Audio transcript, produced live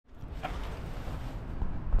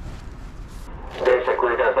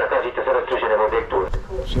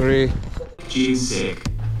Sorry. G6.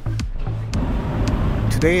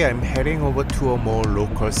 Today I'm heading over to a more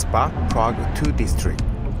local spot, Prague 2 district,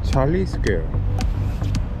 Charlie Square.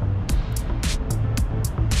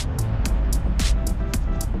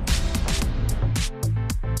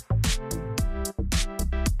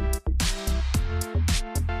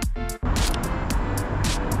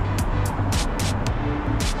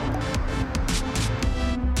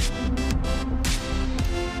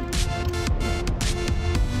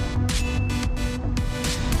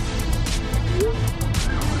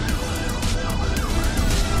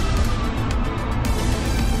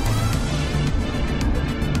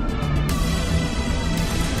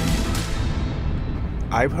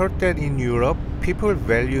 I've heard that in Europe, people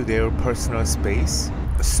value their personal space,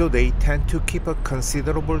 so they tend to keep a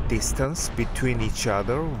considerable distance between each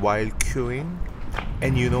other while queuing.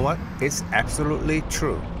 And you know what? It's absolutely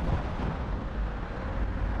true.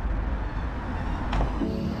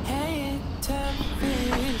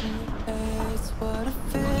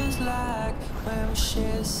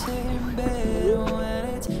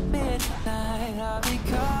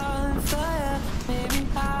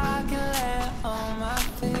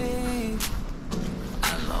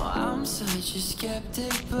 Such a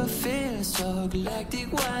skeptic, but feeling so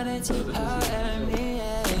galactic when it's out at me,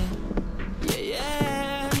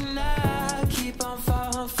 yeah. And I keep on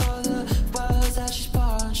falling for the words that she's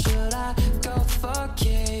born. Should I go for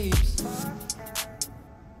keeps?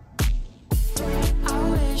 I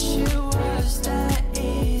wish it was that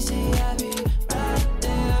easy. I'd be right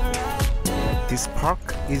there. This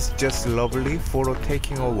park is just lovely for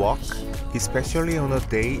taking a walk, especially on a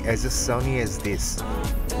day as sunny as this.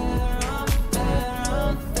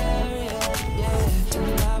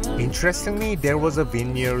 Interestingly, there was a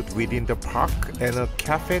vineyard within the park and a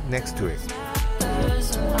cafe next to it.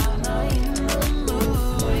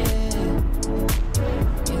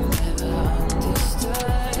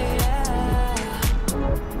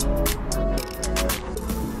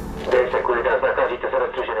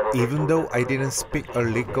 Even though I didn't speak a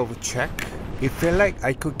lick of Czech, it felt like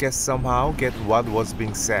I could somehow get what was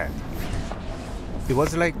being said. It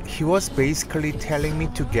was like he was basically telling me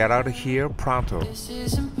to get out of here pronto.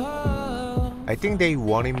 I think they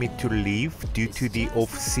wanted me to leave due to the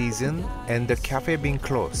off-season and the cafe being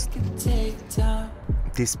closed.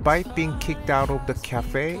 Despite being kicked out of the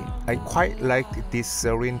cafe, I quite liked this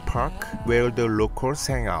serene park where the locals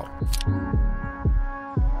hang out.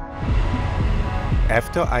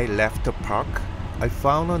 After I left the park, I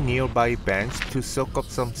found a nearby bench to soak up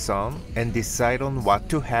some sun and decide on what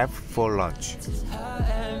to have for lunch.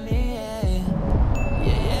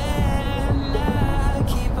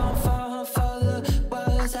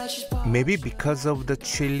 Maybe because of the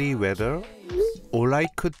chilly weather, all I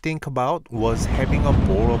could think about was having a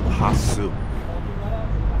bowl of hot soup.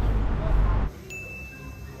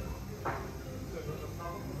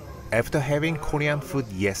 After having Korean food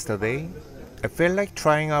yesterday, I felt like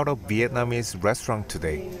trying out a Vietnamese restaurant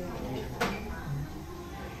today.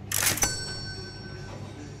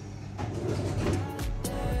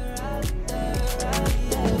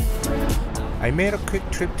 I made a quick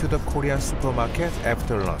trip to the Korean supermarket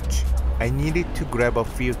after lunch. I needed to grab a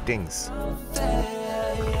few things.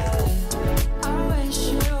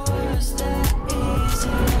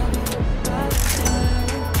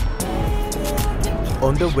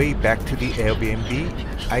 On the way back to the Airbnb,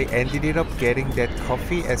 I ended up getting that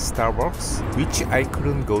coffee at Starbucks, which I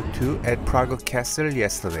couldn't go to at Prague Castle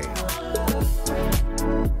yesterday,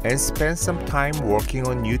 and spent some time working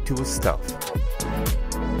on YouTube stuff.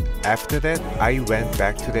 After that, I went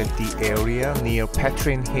back to the area near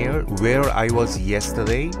Patrin Hill where I was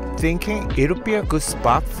yesterday, thinking it would be a good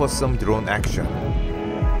spot for some drone action.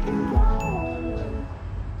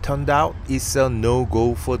 Turned out it's a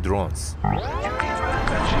no-go for drones.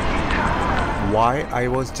 While I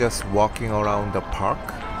was just walking around the park,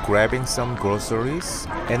 grabbing some groceries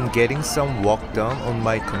and getting some work done on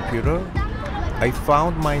my computer, I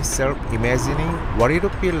found myself imagining what it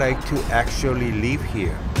would be like to actually live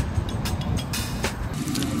here.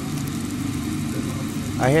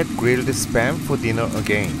 I had grilled spam for dinner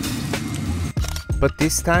again. But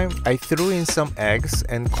this time, I threw in some eggs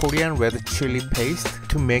and Korean red chili paste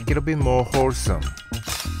to make it a bit more wholesome.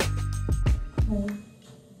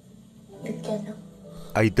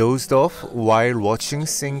 I dozed off while watching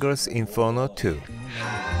Singer's Inferno 2.